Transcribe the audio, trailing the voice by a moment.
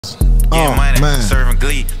Oh man, serving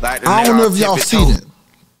glee like I don't know if y'all seen it,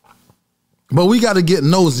 but we got to get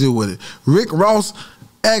nosy with it. Rick Ross'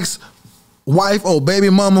 ex-wife or baby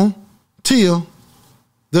mama, Tia,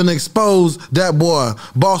 done exposed that boy,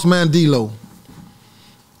 Boss Man D-Lo.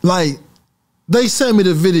 Like, they sent me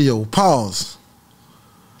the video, pause.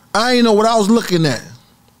 I ain't know what I was looking at.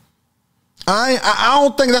 I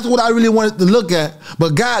don't think that's what I really wanted to look at,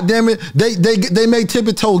 but God damn it, they made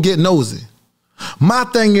Tippie Toe get nosy. My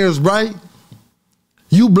thing is, right,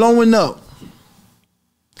 you blowing up,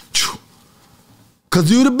 cause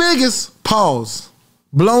you the biggest, pause,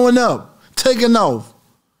 blowing up, taking off,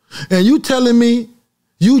 and you telling me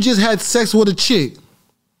you just had sex with a chick,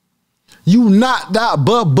 you knocked out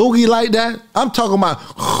butt boogie like that? I'm talking about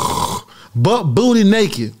butt booty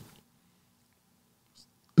naked.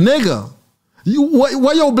 Nigga,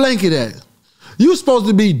 where your blanket at? You supposed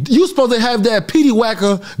to have that Petey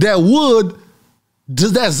Whacker, that wood,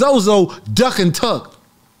 that Zozo duck and tuck.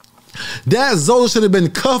 That Zozo should have been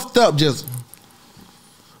cuffed up just.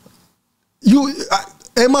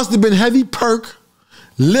 It must have been heavy perk,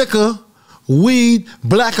 liquor, weed,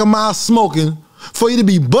 black and mild smoking for you to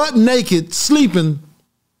be butt naked, sleeping,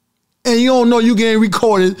 and you don't know you getting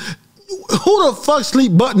recorded. Who the fuck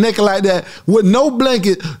sleep butt naked like that with no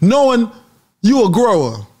blanket, knowing you a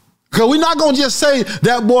grower? Cause we're not gonna just say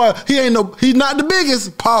that boy, he's not the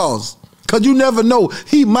biggest, pause. Cause you never know,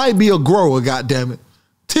 he might be a grower, goddammit.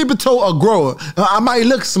 Tippie Toe a grower. I might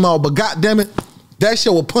look small, but goddammit, that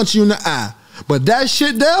shit will punch you in the eye. But that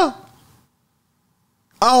shit there,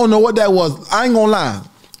 I don't know what that was. I ain't gonna lie.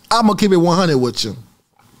 I'm gonna keep it 100 with you.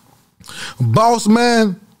 Boss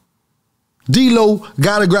Man D-Lo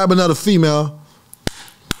gotta grab another female.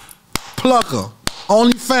 Pluck her.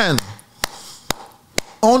 Only fan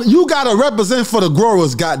her. You gotta represent for the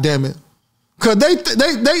growers, goddammit. Cause they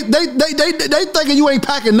thinking you ain't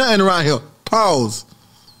packing nothing around here. Pause.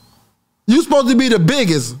 You supposed to be the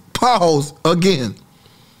biggest. Pause again.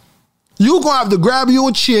 You gonna have to grab you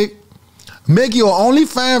a chick, make your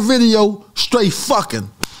OnlyFans video straight fucking.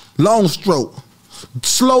 Long stroke.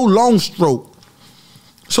 Slow long stroke.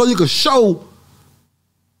 So you can show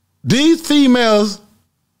these females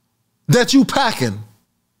that you packing.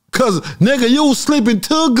 Cause nigga, you was sleeping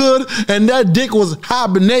too good and that dick was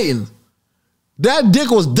hibernating. That dick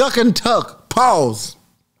was duck and tuck. Pause.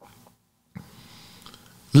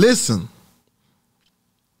 Listen.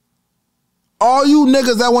 All you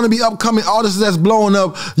niggas that want to be upcoming artists that's blowing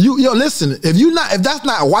up, yo, listen, if that's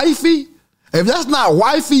not wifey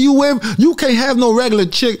you with, you can't have no regular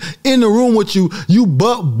chick in the room with you. You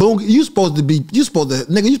butt boom. You supposed to have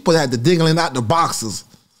the dingling out the boxes.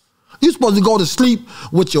 You supposed to go to sleep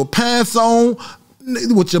with your pants on,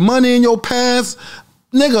 with your money in your pants.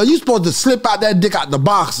 Nigga, you supposed to slip out that dick out the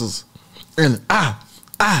boxes and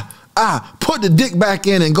put the dick back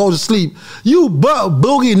in and go to sleep. You butt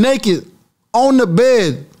boogie naked on the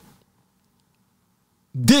bed.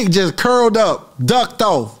 Dick just curled up, ducked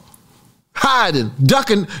off, hiding,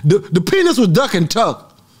 ducking. The penis was duck and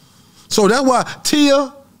tuck. So that's why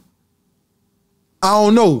Tia, I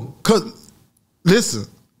don't know. Cause listen,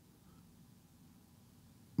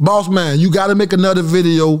 Boss Man, you gotta make another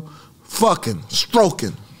video fucking,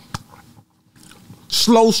 stroking.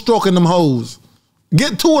 Slow stroking them hoes.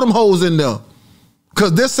 Get 2 of them hoes in there.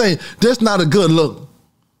 Cause this not a good look.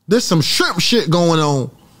 There's some shrimp shit going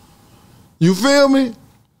on. You feel me?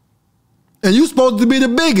 And you supposed to be the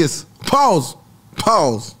biggest. Pause.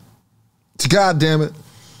 Pause. God damn it.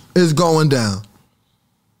 It's going down.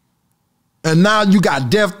 And now you got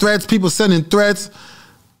death threats, people sending threats.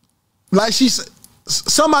 Like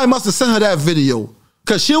somebody must have sent her that video.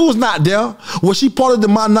 Cause she was not there. Was she part of the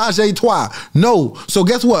menage a trois? No. So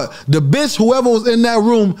guess what? The bitch, whoever was in that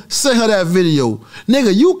room, sent her that video.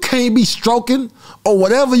 Nigga, you can't be stroking or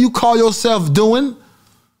whatever you call yourself doing,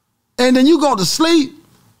 and then you go to sleep.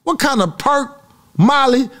 What kind of perk,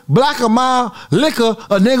 Molly, black or mild liquor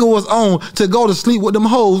a nigga was on to go to sleep with them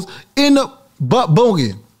hoes in the butt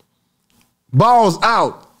boogie? Balls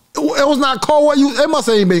out. It was not cold. It must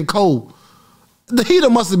have ain't been cold. The heater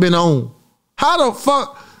must have been on. How the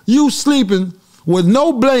fuck you sleeping with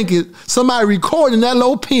no blanket, somebody recording that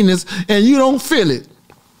little penis, and you don't feel it?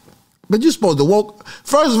 But you supposed to woke.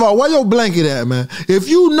 First of all, where your blanket at, man? If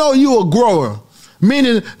you know you a grower,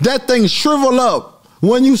 meaning that thing shrivel up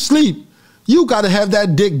when you sleep, you got to have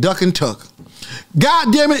that dick duck and tuck.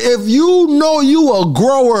 God damn it, if you know you a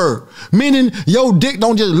grower, meaning your dick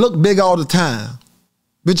don't just look big all the time.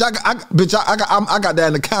 Bitch, I got that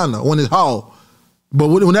in the counter when it's hard. But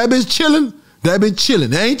when that bitch chilling, that bitch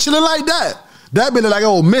chilling. It ain't chilling like that. That bitch like,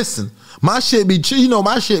 oh, missing. My shit be, you know,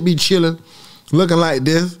 my shit be chilling looking like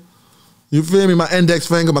this. You feel me? My index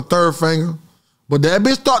finger, my third finger. But that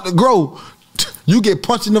bitch start to grow, you get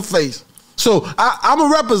punched in the face. So I'm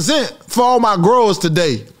going to represent for all my growers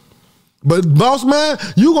today. But boss man,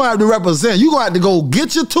 you going to have to represent. You going to have to go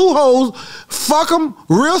get your 2 hoes, fuck them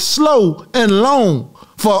real slow and long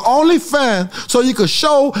for OnlyFans so you can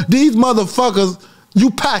show these motherfuckers you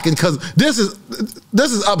packing, because this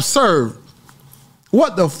is absurd.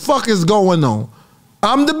 What the fuck is going on?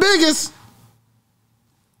 I'm the biggest.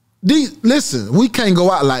 Listen, we can't go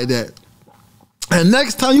out like that. And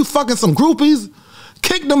next time you fucking some groupies,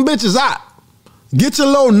 kick them bitches out. Get your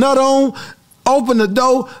little nut on, open the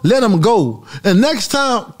door, let them go. And next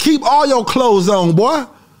time, keep all your clothes on, boy.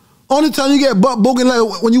 Only time you get butt booking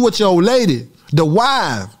like when you with your old lady, the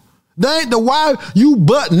wife. They ain't the wife, you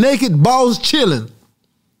butt naked, balls chilling.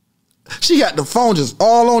 She got the phone just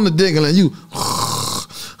all on the digging and you,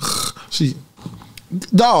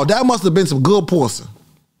 dog, that must have been some good pussy.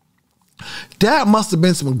 That must have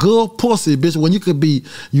been some good pussy, bitch, when you could be,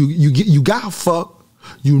 you got fucked,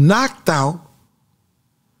 you knocked out,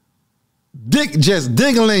 dick just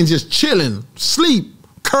dingling, just chilling, sleep,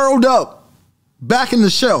 curled up, back in the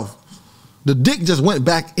shelf. The dick just went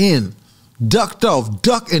back in, ducked off,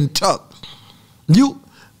 duck and tuck. You,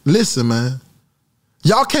 listen, man.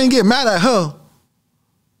 Y'all can't get mad at her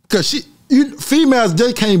because females,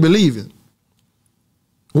 they can't believe it.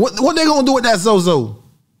 What they gonna do with that Zozo?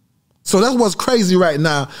 So that's what's crazy right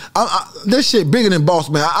now. This shit bigger than boss,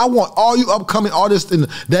 man. I want all you upcoming artists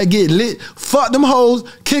that get lit, fuck them hoes,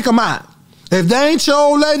 kick them out. If they ain't your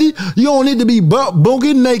old lady, you don't need to be butt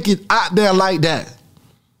boogie naked out there like that.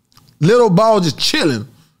 Little ball just chilling,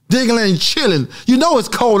 diggling, chilling. You know it's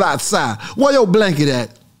cold outside. Where your blanket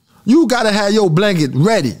at? You gotta have your blanket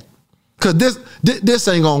ready, cause this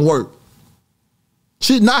ain't gonna work.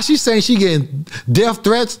 She's saying she getting death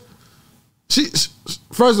threats.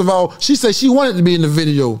 First of all, she said she wanted to be in the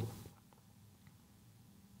video,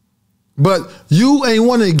 but you ain't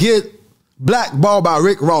want to get blackballed by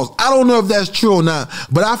Rick Ross. I don't know if that's true or not,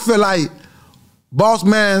 but I feel like boss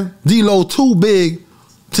man D-Lo too big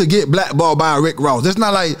to get blackballed by Rick Ross. It's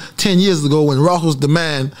not like 10 years ago when Ross was the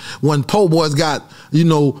man, when Po' Boys got,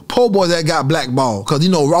 Po' Boys that got blackballed. Because,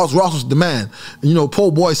 Ross was the man. Po'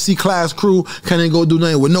 Boys C-class crew can't even go do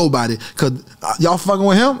nothing with nobody. Because y'all fucking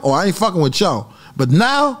with him or I ain't fucking with y'all. But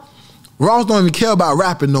now, Ross don't even care about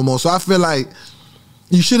rapping no more. So I feel like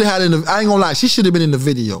you should have had I ain't gonna lie, she should have been in the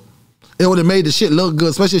video. It would have made the shit look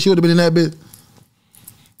good, especially if she would have been in that bitch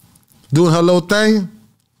doing her little thing.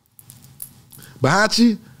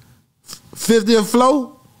 Bahachi, 50th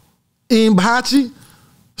flow, in Bahachi.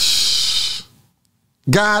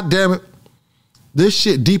 God damn it. This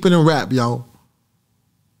shit deeper than rap, y'all.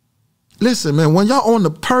 Listen, man, when y'all on the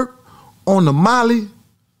perk, on the molly,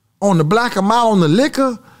 on the black and mild, on the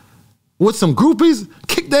liquor, with some groupies,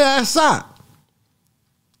 kick their ass out.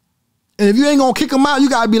 And if you ain't gonna kick them out, you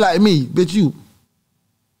gotta be like me, bitch,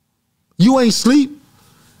 you ain't sleep,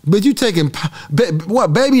 bitch, you taking,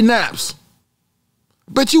 baby naps.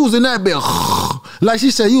 But you was in that bed, like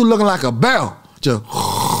she said, you was looking like a barrel. Just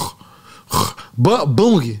butt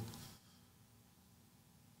boogie.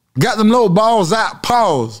 Got them little balls out,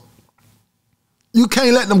 pause. You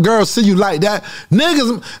can't let them girls see you like that.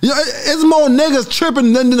 Niggas, it's more niggas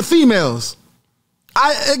tripping than the females.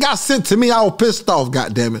 It got sent to me, I was pissed off,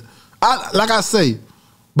 goddammit. Like I say,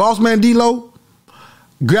 boss man D-Lo,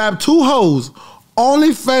 grab 2 hoes,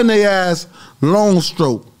 only fan they ass, long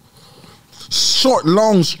stroke. Short,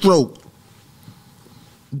 long stroke.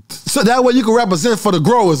 So that way you can represent for the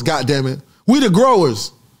growers, goddammit. We the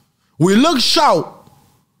growers. We look short,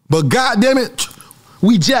 but goddammit,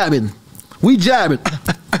 we jabbing. We jabbing.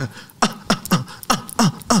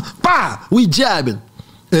 Bah! We jabbing.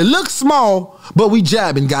 It looks small, but we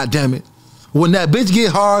jabbing, goddammit. When that bitch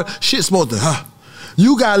get hard, shit's supposed to,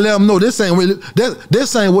 you gotta let them know this ain't really,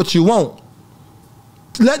 this ain't what you want.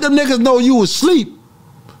 Let them niggas know you was asleep.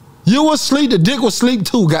 You was asleep, the dick was asleep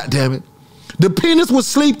too, goddammit. The penis was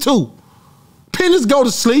asleep too. Penis go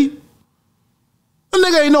to sleep. The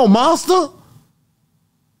nigga ain't no monster.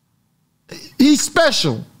 He's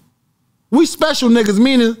special. We special niggas,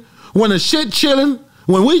 meaning when the shit chilling,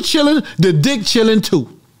 when we chilling, the dick chilling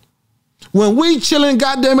too. When we chilling,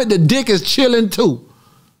 goddammit, the dick is chilling too.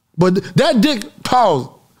 But that dick, pause,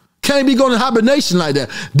 can't be going to hibernation like that.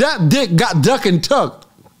 That dick got duck and tucked.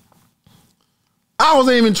 I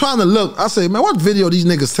wasn't even trying to look. I say, man, what video these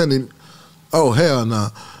niggas sending? Oh, hell no.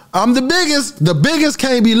 I'm the biggest. The biggest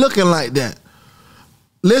can't be looking like that.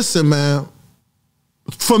 Listen, man.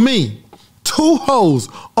 For me, 2 hoes,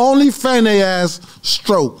 only fan they ass,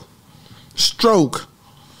 stroke. Stroke.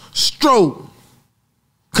 Stroke.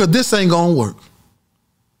 Cause this ain't gonna work.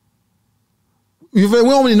 You feel? We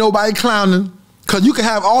don't need nobody clowning. Cause you can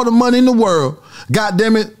have all the money in the world. God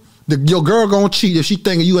damn it, your girl gonna cheat if she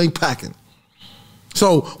thinking you ain't packing.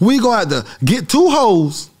 So we gonna have to get 2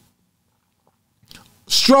 hoes,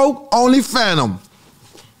 stroke only phantom.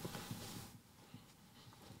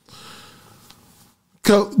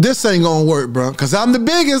 Cause this ain't gonna work, bro. Cause I'm the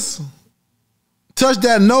biggest. Touch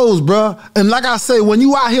that nose, bro. And like I say, when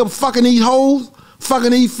you out here fucking these hoes,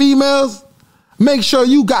 fucking these females, make sure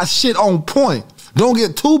you got shit on point. Don't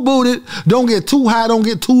get too booted. Don't get too high. Don't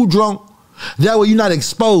get too drunk. That way you're not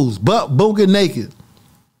exposed. Butt, boogie, naked.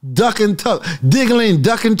 Duck and tuck. Diggling,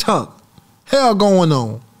 duck and tuck. Hell going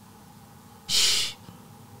on.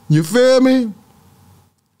 You feel me?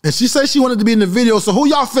 And she said she wanted to be in the video, so who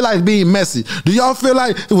y'all feel like being messy? Do y'all feel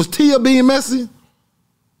like it was Tia being messy?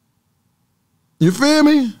 You feel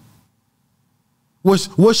me? Was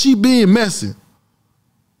she being messy?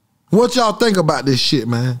 What y'all think about this shit,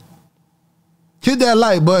 man? Hit that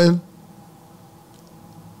like button.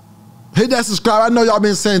 Hit that subscribe. I know y'all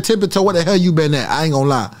been saying, Tippie Toe, what the hell you been at? I ain't gonna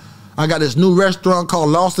lie. I got this new restaurant called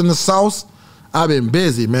Lost in the Sauce. I've been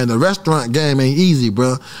busy, man. The restaurant game ain't easy,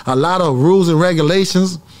 bro. A lot of rules and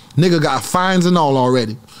regulations. Nigga got fines and all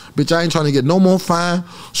already. Bitch, I ain't trying to get no more fine.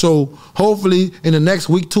 So hopefully in the next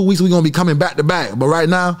week, 2 weeks, we gonna be coming back to back. But right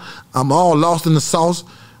now, I'm all lost in the sauce.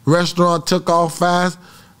 Restaurant took off fast.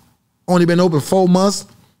 Only been open 4 months.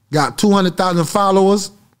 Got 200,000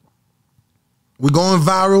 followers. We going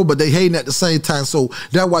viral, but they hating at the same time. So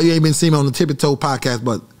that's why you ain't been seeing me on the Tippie Toe podcast.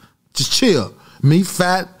 But just chill. Me,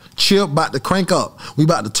 Fat, chill, about to crank up. We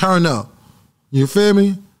about to turn up. You feel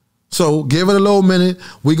me? So give it a little minute.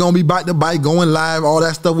 We gonna be back to bite, going live, all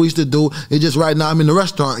that stuff we used to do. It's just right now I'm in the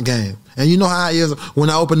restaurant game. And you know how it is when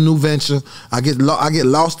I open a new venture, I get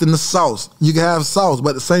lost in the sauce. You can have sauce, but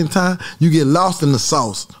at the same time, you get lost in the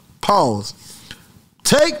sauce. Pause.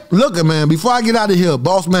 Look at man, before I get out of here,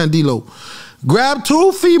 Boss Man D-Lo, grab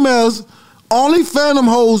 2 females, only phantom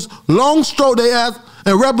hoes, long stroke they ass,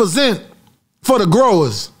 and represent for the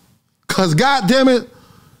growers. Cause God damn it,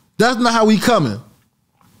 that's not how we coming.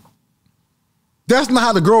 That's not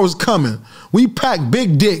how the growers coming. We pack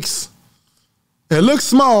big dicks. It looks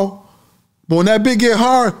small, but when that big get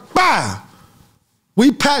hard, bah!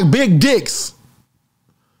 We pack big dicks.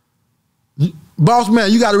 Boss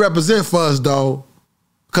man, you gotta represent for us, dog.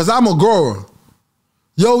 Cause I'm a grower.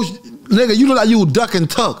 Yo, nigga, you look like you duck and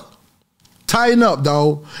tuck. Tighten up,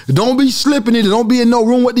 dog. Don't be slipping it. Don't be in no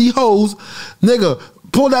room with these hoes. Nigga,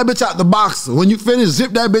 pull that bitch out the boxer. When you finish,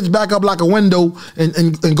 zip that bitch back up like a window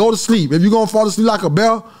and go to sleep. If you gonna fall asleep like a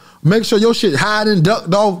bell, make sure your shit hiding, duck,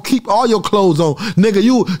 dog. Keep all your clothes on. Nigga,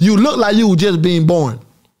 you look like you just being born.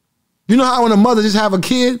 You know how when a mother just have a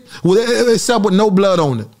kid, except with no blood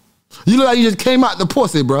on it. You look like you just came out the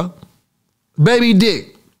pussy, bro. Baby dick.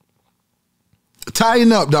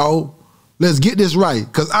 Tighten up, dog. Let's get this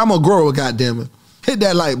right. Cause I'm a grower, goddammit. Hit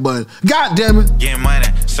that like button. Goddammit. Getting money,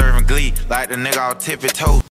 serving glee like the nigga all Tippie Toe.